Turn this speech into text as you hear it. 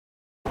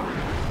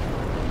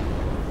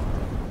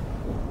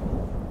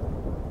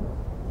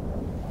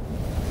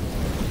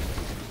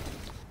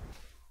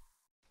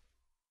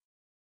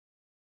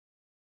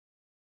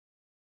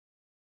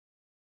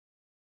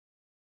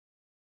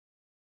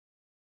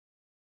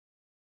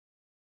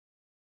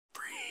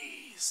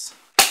Please.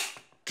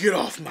 Get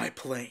off my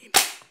plane.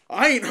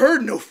 I ain't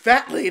heard no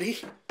fat lady.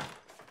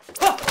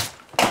 Ah!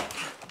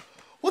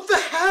 What the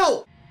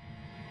hell?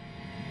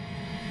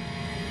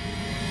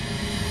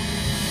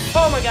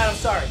 Oh my God, I'm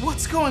sorry.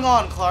 What's going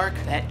on, Clark?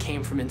 That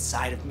came from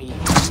inside of me.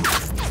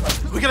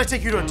 We gotta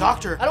take you to a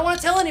doctor. I don't want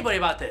to tell anybody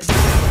about this.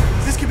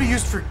 This could be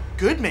used for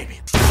good, maybe.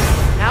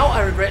 Now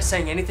I regret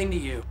saying anything to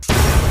you.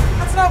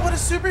 That's not what a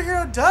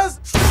superhero does.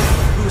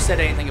 Who said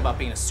anything about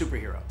being a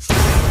superhero?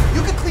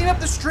 You can clean up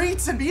the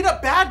streets and beat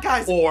up bad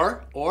guys.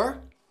 Or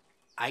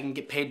I can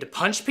get paid to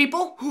punch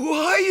people? Who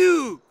are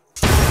you?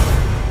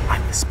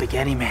 I'm the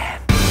Spaghetti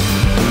Man.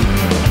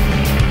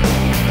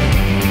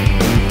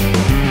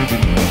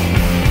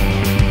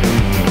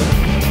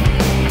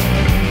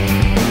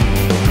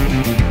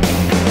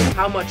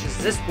 How much is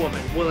this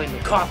woman willing to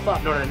cough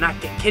up in order to not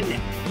get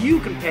kidnapped? You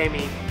can pay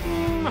me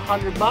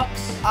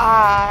 $100.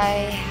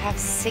 I have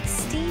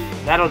 60.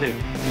 That'll do.